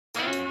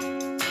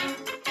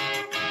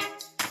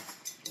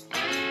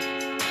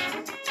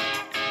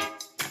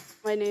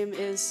My name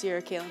is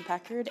Sierra Kaylin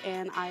Packard,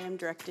 and I am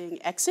directing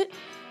Exit,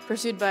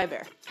 Pursued by a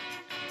Bear.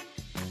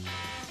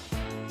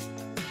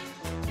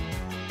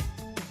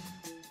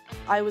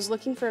 I was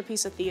looking for a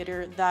piece of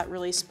theater that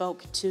really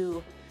spoke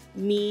to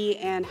me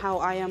and how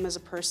I am as a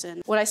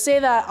person. When I say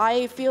that,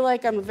 I feel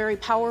like I'm a very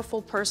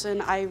powerful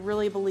person. I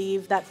really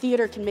believe that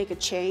theater can make a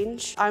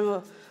change. I'm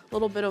a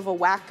little bit of a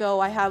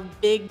wacko. I have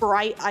big,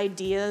 bright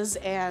ideas,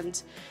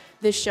 and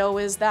this show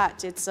is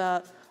that. It's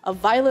a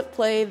violent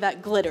play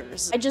that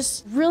glitters. I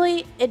just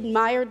really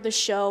admired the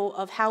show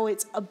of how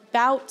it's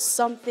about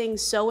something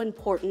so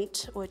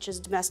important, which is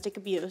domestic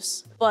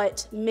abuse,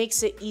 but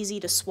makes it easy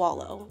to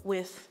swallow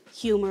with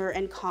humor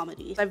and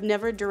comedy. I've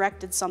never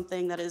directed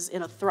something that is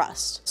in a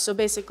thrust. So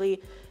basically,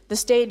 the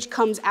stage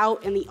comes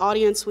out and the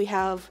audience we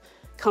have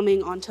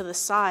coming onto the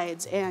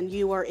sides, and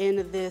you are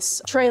in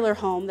this trailer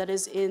home that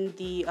is in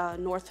the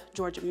North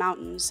Georgia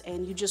mountains,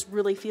 and you just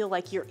really feel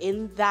like you're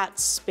in that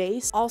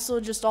space. Also,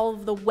 just all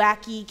of the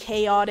wacky,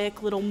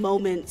 chaotic little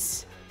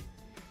moments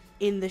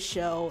in the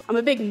show. I'm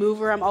a big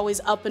mover. I'm always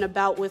up and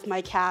about with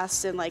my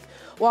cast and like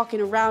walking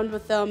around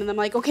with them, and I'm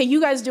like, okay, you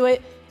guys do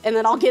it, and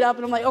then I'll get up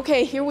and I'm like,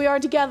 okay, here we are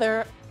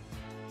together.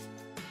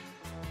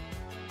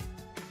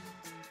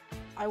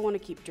 I want to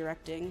keep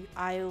directing.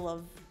 I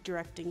love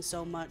directing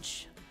so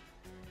much.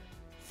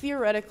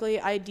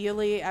 Theoretically,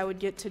 ideally, I would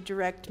get to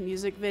direct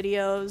music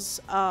videos,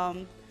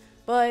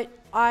 but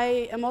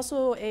I am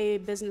also a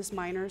business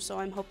minor, so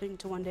I'm hoping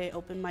to one day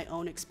open my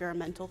own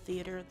experimental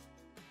theater.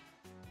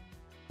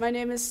 My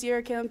name is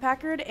Sierra Kaylin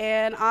Packard,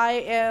 and I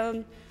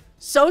am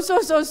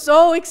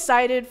so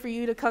excited for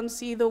you to come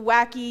see the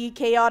wacky,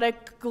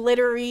 chaotic,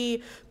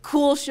 glittery,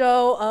 cool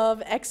show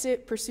of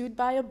Exit, Pursued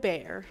by a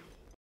Bear.